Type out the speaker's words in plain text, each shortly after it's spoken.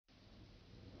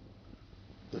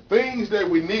The things that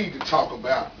we need to talk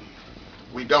about,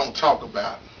 we don't talk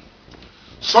about.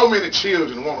 So many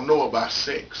children want to know about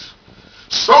sex.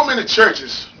 So many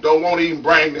churches don't want to even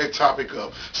bring that topic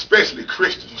up, especially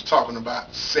Christians talking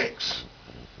about sex.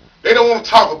 They don't want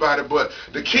to talk about it, but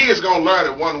the kids going to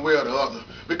learn it one way or the other.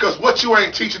 Because what you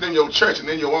ain't teaching in your church and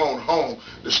in your own home,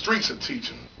 the streets are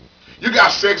teaching. You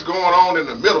got sex going on in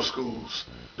the middle schools,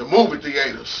 the movie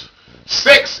theaters.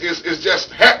 Sex is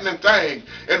just a happening thing,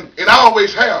 and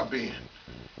always have been.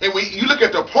 And you look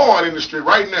at the porn industry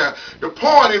right now, the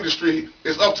porn industry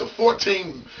is up to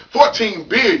 14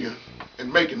 billion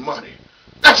in making money.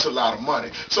 That's a lot of money.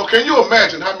 So can you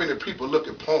imagine how many people look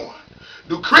at porn?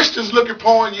 Do Christians look at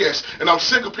porn? Yes. And I'm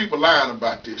sick of people lying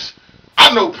about this.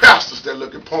 I know pastors that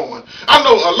look at porn. I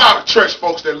know a lot of church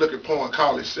folks that look at porn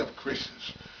call themselves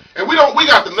Christians. And we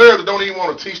got the nerve that don't even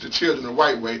want to teach the children the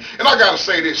right way. And I got to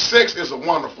say this, sex is a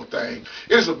wonderful thing.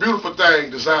 It is a beautiful thing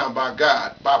designed by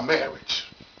God, by marriage.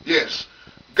 Yes.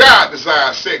 God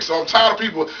designed sex. So I'm tired of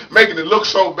people making it look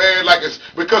so bad like it's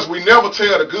because we never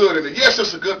tell the good in it. Yes,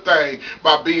 it's a good thing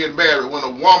by being married when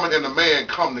a woman and a man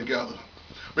come together.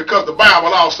 Because the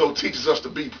Bible also teaches us to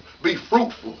be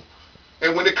fruitful.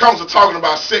 And when it comes to talking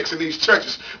about sex in these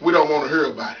churches, we don't want to hear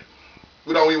about it.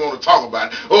 We don't even want to talk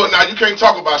about it. Oh, now you can't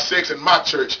talk about sex in my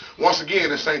church. Once again,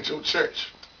 this ain't your church.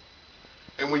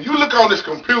 And when you look on this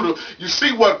computer, you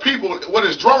see what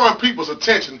is drawing people's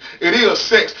attention. It is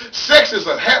sex. Sex is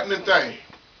a happening thing.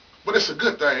 But it's a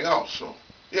good thing also.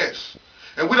 Yes.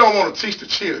 And we don't want to teach the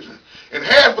children. And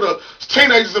half of the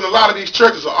teenagers in a lot of these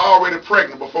churches are already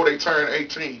pregnant before they turn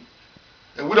 18.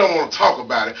 And we don't want to talk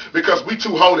about it because we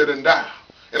too holy to die.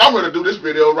 And I'm going to do this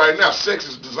video right now. Sex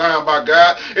is designed by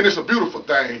God, and it's a beautiful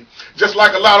thing. Just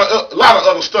like a lot of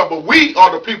other stuff, but we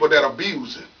are the people that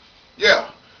abuse it.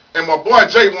 Yeah. And my boy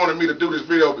Jay wanted me to do this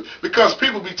video because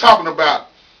people be talking about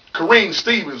Kareem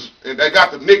Stevens, and they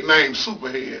got the nickname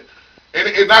Superhead.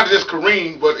 And not just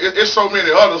Kareem, but it's so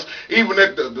many others. Even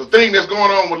at the thing that's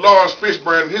going on with Lawrence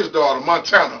Fishburne and his daughter,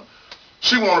 Montana.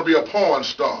 She want to be a porn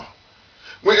star.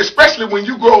 Especially when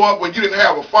you grow up when you didn't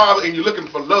have a father and you're looking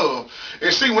for love.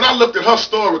 And see, when I looked at her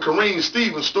story, Kareem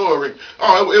Stevens' story,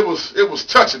 it was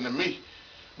touching to me.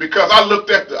 Because I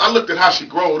looked at how she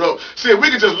growed up. See, if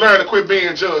we could just learn to quit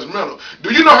being judgmental.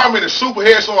 Do you know how many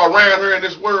superheads are around her in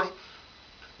this world?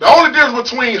 The only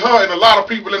difference between her and a lot of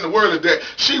people in the world is that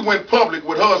she went public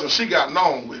with hers and she got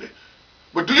known with it.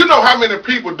 But do you know how many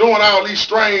people doing all these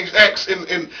strange acts and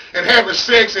having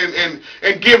sex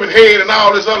and giving head and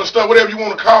all this other stuff, whatever you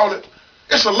want to call it?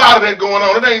 It's a lot of that going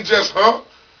on. It ain't just her.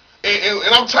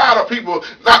 And I'm tired of people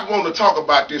not wanting to talk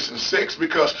about this in sex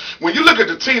because when you look at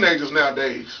the teenagers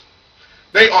nowadays,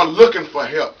 they are looking for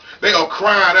help. They are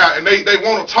crying out and they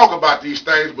want to talk about these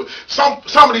things, but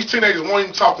some of these teenagers won't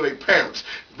even talk to their parents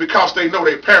because they know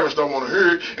their parents don't want to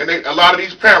hear it, and a lot of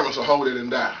these parents will hold it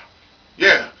and die.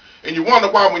 Yeah. And you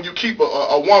wonder why when you keep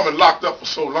a woman locked up for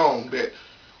so long that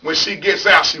when she gets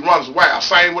out, she runs wild.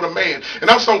 Same with a man. And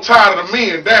I'm so tired of the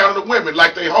men down to the women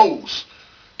like they hoes.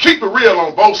 Keep it real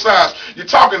on both sides. You're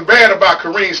talking bad about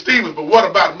Kareem Stevens, but what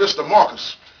about Mr.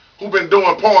 Marcus, who been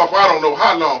doing porn for I don't know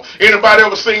how long? Anybody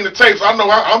ever seen the tapes? I know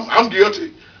I'm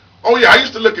guilty. Oh, yeah, I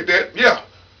used to look at that. Yeah.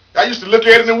 I used to look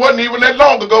at it, and it wasn't even that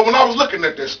long ago when I was looking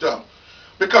at that stuff.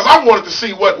 Because I wanted to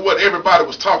see what everybody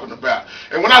was talking about.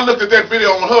 And when I looked at that video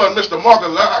on her and Mr. Marcus,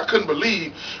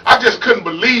 I just couldn't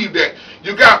believe that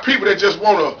you got people that just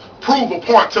want to prove a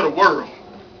point to the world.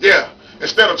 Yeah,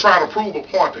 instead of trying to prove a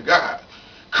point to God.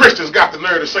 Christians got the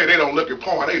nerve to say they don't look at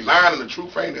porn. They lying and the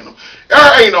truth ain't in them.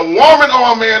 There ain't a woman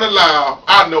or a man alive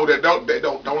I know that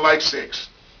don't like sex.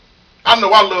 I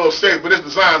know I love sex, but it's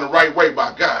designed the right way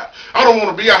by God. I don't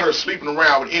want to be out here sleeping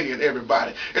around with any and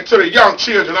everybody. And to the young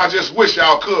children, I just wish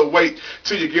y'all could wait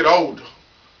till you get older.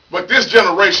 But this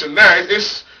generation now,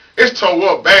 it's tore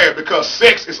up bad because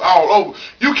sex is all over.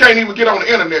 You can't even get on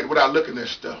the internet without looking at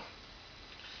stuff.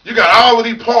 You got all of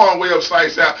these porn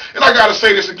websites out. And I got to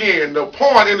say this again, the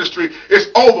porn industry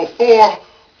is over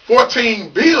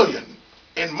 14 billion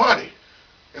in money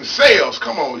in sales.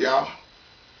 Come on, y'all.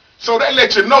 So they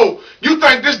let you know, you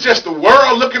think this just the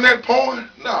world looking at porn?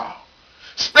 No.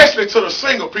 Especially to the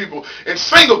single people. And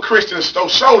single Christians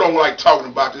sure don't like talking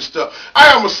about this stuff. I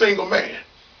am a single man.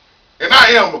 And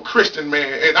I am a Christian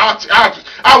man. And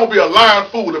I will be a lying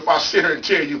fool if I sit here and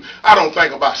tell you I don't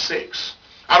think about sex.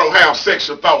 I don't have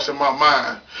sexual thoughts in my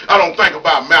mind. I don't think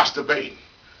about masturbating.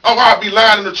 Oh, I'll be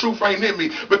lying and the truth ain't in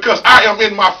me because I am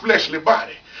in my fleshly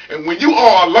body. And when you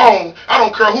are alone, I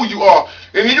don't care who you are.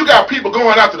 And then you got people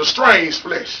going after the strange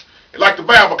flesh. Like the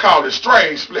Bible called it,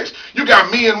 strange flesh. You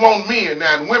got men want men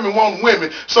now and women want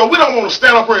women. So we don't want to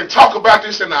stand up here and talk about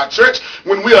this in our church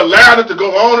when we allow it to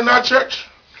go on in our church.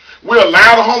 We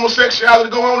allow the homosexuality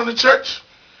to go on in the church.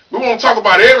 We want to talk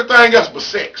about everything else but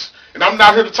sex. And I'm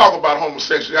not here to talk about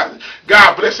homosexuality.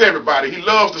 God bless everybody. He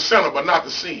loves the sinner but not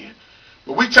the sin.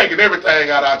 But we taking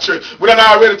everything out of our church. We done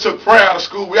already took prayer out of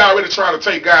school. We already trying to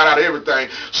take God out of everything.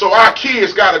 So our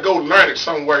kids got to go learn it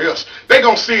somewhere else. They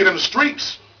going to see it in the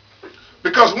streets.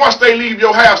 Because once they leave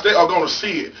your house, they are going to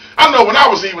see it. I know when I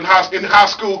was even in high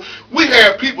school, we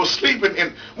had people sleeping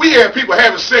and we had people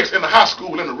having sex in the high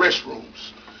school in the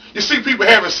restrooms. You see people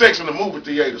having sex in the movie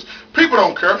theaters. People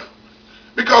don't care.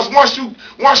 Because once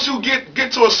you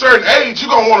get to a certain age, you're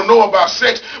going to want to know about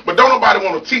sex, but don't nobody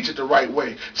want to teach it the right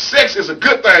way. Sex is a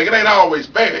good thing. It ain't always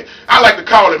bad. I like to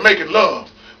call it making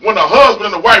love. When a husband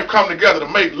and a wife come together to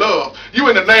make love, you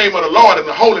in the name of the Lord and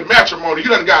the holy matrimony, you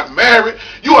done got married,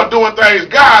 you are doing things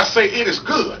God say it is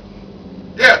good.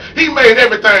 Yeah, he made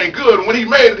everything good. And when he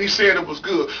made it, he said it was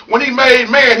good. When he made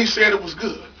man, he said it was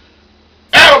good.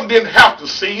 Adam didn't have to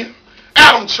sin.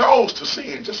 Adam chose to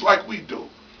sin, just like we do.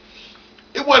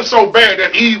 It wasn't so bad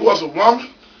that Eve was a woman.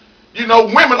 You know,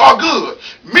 women are good.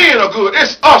 Men are good.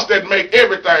 It's us that make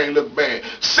everything look bad.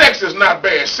 Sex is not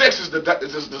bad. Sex is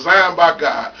designed by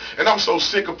God. And I'm so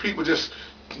sick of people just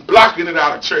blocking it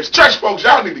out of church. Church folks,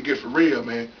 y'all need to get for real,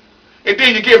 man. And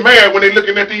then you get mad when they're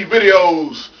looking at these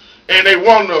videos and they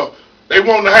want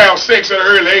to have sex at an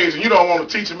early age and you don't want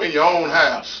to teach them in your own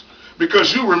house.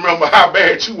 Because you remember how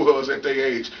bad you was at their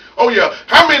age. Oh yeah,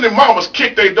 how many mamas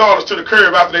kick their daughters to the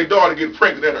curb after their daughter get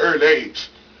pregnant at an early age?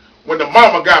 When the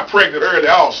mama got pregnant early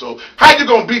also. How you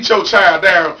going to beat your child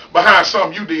down behind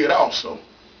something you did also?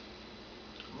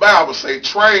 Bible say,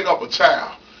 train up a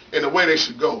child in the way they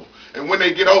should go. And when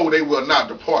they get old, they will not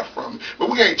depart from it.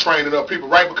 But we ain't training up people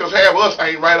right because half of us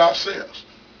ain't right ourselves.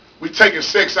 We taking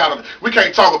sex out of it. We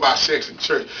can't talk about sex in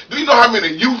church. Do you know how many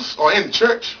youths are in the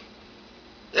church?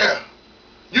 Yeah.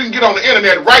 You can get on the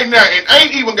internet right now and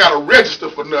ain't even got to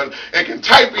register for nothing and can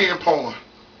type in porn.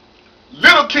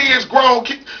 Little kids,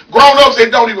 grown-ups,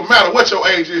 it don't even matter what your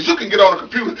age is. You can get on the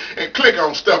computer and click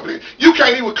on stuff. You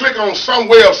can't even click on some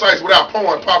websites without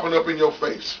porn popping up in your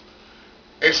face.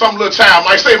 And some little child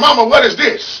might say, Mama, what is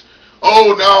this?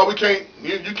 Oh, no, we can't,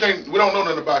 you can't, we don't know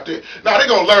nothing about that. Now, they're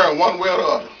going to learn one way or the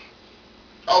other.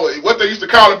 Oh, what they used to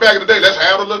call it back in the day, let's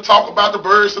have a little talk about the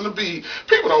birds and the bees.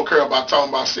 People don't care about talking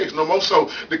about sex no more, so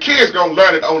the kids going to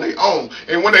learn it on their own.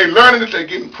 And when they learning it, they're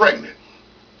getting pregnant.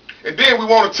 And then we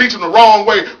want to teach them the wrong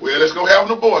way. Well, let's go have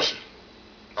an abortion.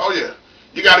 Oh, yeah.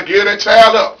 You got to give that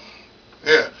child up.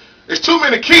 Yeah. There's too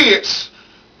many kids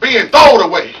being thrown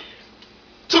away.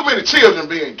 Too many children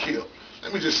being killed.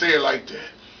 Let me just say it like that.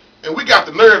 And we got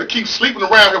the nerve to keep sleeping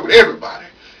around here with everybody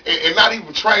and not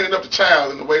even training up the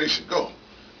child in the way they should go.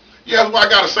 Yeah, that's why I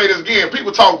got to say this again.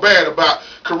 People talk bad about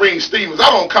Kareen Stevens.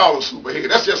 I don't call her superhead.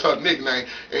 That's just her nickname.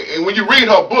 And when you read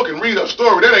her book and read her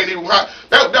story, that ain't even how,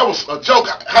 that was a joke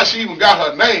how she even got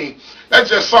her name.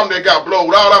 That's just something that got blown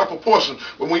all out of proportion.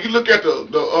 But when you look at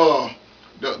the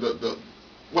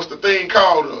what's the thing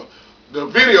called, the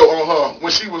video on her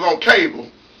when she was on cable,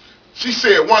 she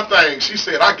said one thing. She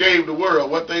said, I gave the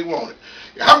world what they wanted.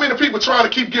 How many people trying to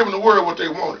keep giving the world what they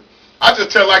wanted? I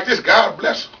just tell like this, God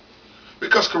bless her.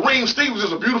 Because Kareen Stevens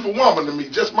is a beautiful woman to me,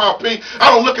 just my opinion.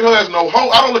 I don't look at her as no hoe.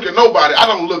 I don't look at nobody. I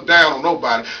don't look down on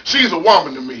nobody. She's a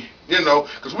woman to me, you know,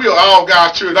 because we are all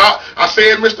God's children. I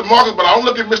said Mr. Marcus, but I don't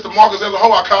look at Mr. Marcus as a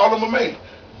hoe. I call him a man.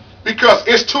 Because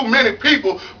it's too many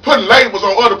people putting labels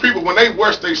on other people when they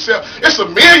worse themselves. It's a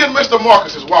million Mr.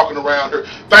 Marcuses walking around here.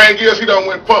 Thing is, he don't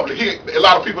went public. A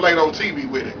lot of people ain't on TV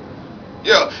with it.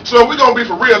 Yeah, so if we're going to be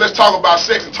for real, let's talk about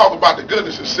sex and talk about the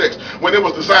goodness of sex when it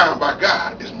was designed by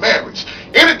God. It's marriage.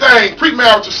 Anything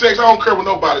premarital sex, I don't care what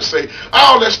nobody say.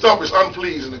 All that stuff is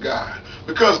unpleasing to God.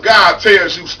 Because God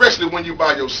tells you, especially when you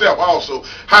by yourself also,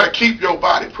 how to keep your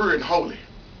body pure and holy.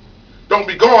 Don't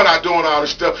be going out doing all this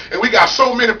stuff. And we got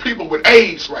so many people with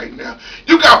AIDS right now.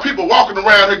 You got people walking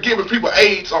around here giving people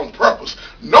AIDS on purpose,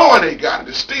 knowing they got it,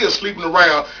 and still sleeping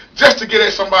around just to get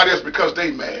at somebody else because they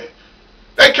mad.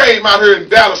 They came out here in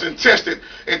Dallas and tested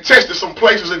some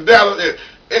places in Dallas,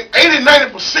 and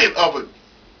 80-90% of it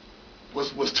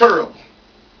was terrible.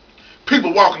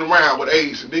 People walking around with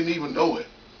AIDS and didn't even know it.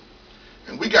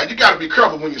 And you got to be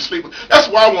careful when you're sleeping. That's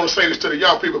why I want to say this to the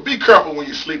young people. Be careful when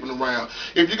you're sleeping around.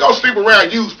 If you're going to sleep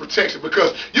around, use protection,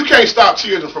 because you can't stop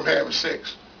children from having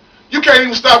sex. You can't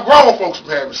even stop grown folks from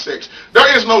having sex.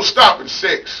 There is no stopping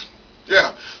sex.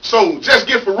 Yeah, so just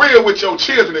get for real with your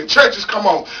children. And churches, come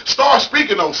on, start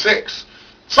speaking on sex.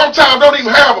 Sometimes don't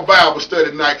even have a Bible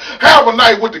study night. Have a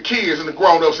night with the kids and the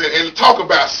grown-ups and talk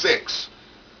about sex.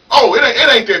 Oh, it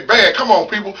ain't that bad. Come on,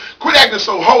 people. Quit acting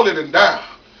so holy and down.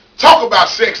 Talk about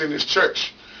sex in this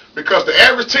church. Because the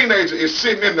average teenager is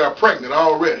sitting in there pregnant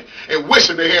already and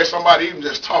wishing they had somebody even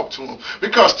just talk to them.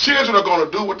 Because children are going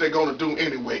to do what they're going to do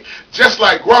anyway. Just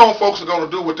like grown folks are going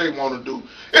to do what they want to do.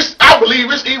 I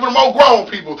believe it's even more grown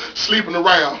people sleeping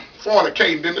around,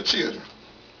 fornicating than the children.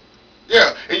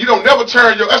 Yeah, and you don't never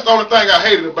turn that's the only thing I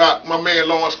hated about my man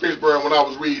Lawrence Fishburne when I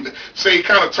was reading it. Say he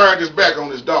kind of turned his back on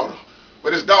his daughter.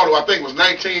 But his daughter, I think, was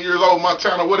 19 years old,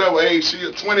 Montana, whatever age she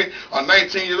is, 20 or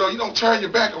 19 years old. You don't turn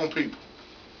your back on people.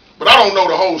 But I don't know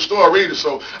the whole story either,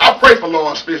 so I pray for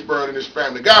Lawrence Fishburne and his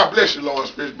family. God bless you,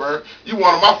 Lawrence Fishburne. You're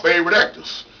one of my favorite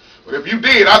actors. But if you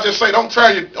did, I just say don't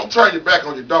turn your back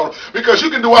on your daughter, because you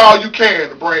can do all you can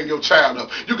to bring your child up.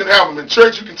 You can have them in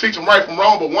church, you can teach them right from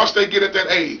wrong, but once they get at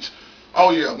that age, oh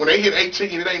yeah, when they hit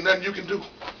 18, it ain't nothing you can do.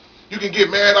 You can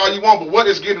get mad all you want, but what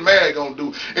is getting mad going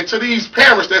to do? And to these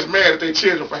parents that's mad at their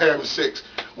children for having sex,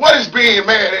 what is being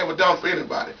mad ever done for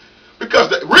anybody? Because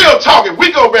the real talk, if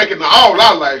we go back into all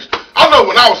our lives, I know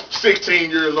when I was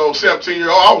 16 years old, 17 years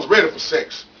old, I was ready for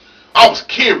sex. I was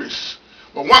curious.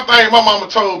 But one thing my mama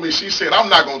told me, she said, I'm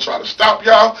not going to try to stop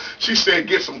y'all. She said,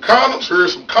 get some condoms,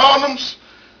 here's some condoms.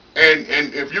 And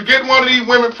if you get one of these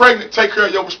women pregnant, take care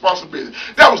of your responsibility.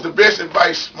 That was the best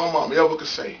advice my mama ever could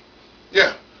say.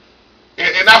 Yeah.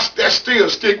 And that still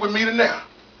stick with me to now.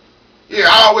 Yeah,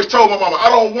 I always told my mama, I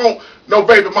don't want no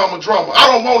baby mama drama.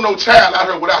 I don't want no child out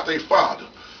here without their father.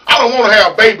 I don't want to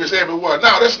have babies everywhere.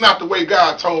 Now, that's not the way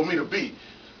God told me to be.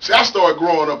 See, I started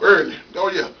growing up early.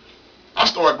 Oh, yeah. I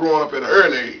started growing up at an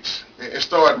early age and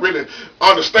started really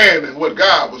understanding what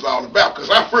God was all about, because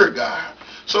I fear God.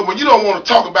 So when you don't want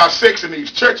to talk about sex in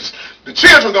these churches, the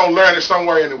children going to learn it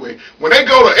somewhere anyway. When they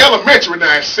go to elementary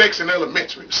now, it's sex in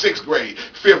elementary, 6th grade,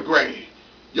 5th grade.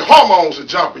 Your hormones are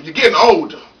jumping. You're getting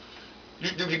older.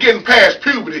 You're getting past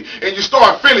puberty, and you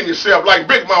start feeling yourself. Like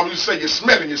Big Mama used to say, you're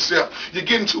smelling yourself. You're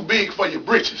getting too big for your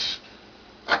britches.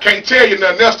 I can't tell you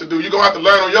nothing else to do. You're going to have to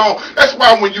learn on your own. That's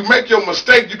why when you make your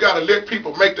mistake, you got to let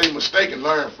people make their mistake and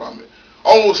learn from it.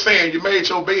 Old saying, you made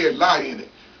your bed, lie in it.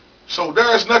 So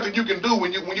there's nothing you can do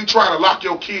when you try to lock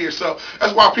your kids up.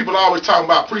 That's why people are always talking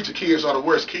about preacher kids are the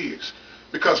worst kids.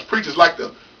 Because preachers like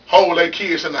to hold their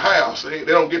kids in the house. They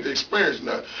don't get to experience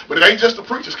nothing. But it ain't just the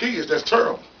preacher's kids that's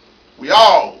terrible. We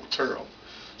all terrible.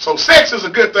 So sex is a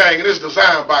good thing, and it's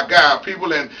designed by God,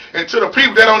 people. And to the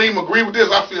people that don't even agree with this,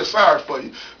 I feel sorry for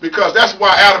you. Because that's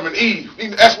why Adam and Eve,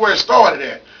 that's where it started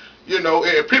at. You know,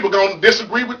 and people going to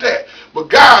disagree with that. But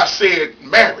God said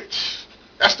marriage.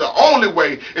 That's the only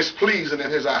way it's pleasing in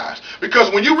his eyes.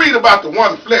 Because when you read about the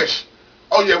one flesh,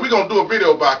 oh yeah, we're going to do a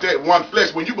video about that, one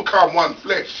flesh. When you become one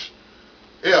flesh,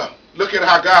 yeah, look at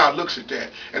how God looks at that.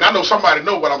 And I know somebody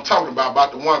know what I'm talking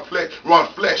about the one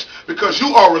flesh, because you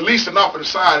are releasing off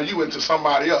inside of you into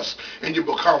somebody else, and you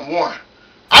become one.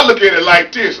 I look at it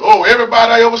like this. Oh,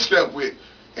 everybody I ever slept with,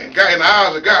 and God, in the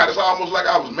eyes of God, it's almost like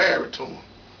I was married to him.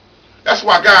 That's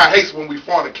why God hates when we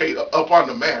fornicate up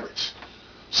under marriage.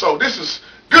 So this is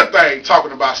good thing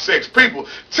talking about sex. People,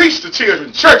 teach the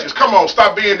children. Churches, come on,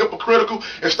 stop being hypocritical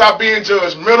and stop being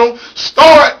judgmental.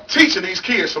 Start teaching these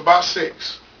kids about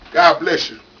sex. God bless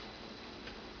you.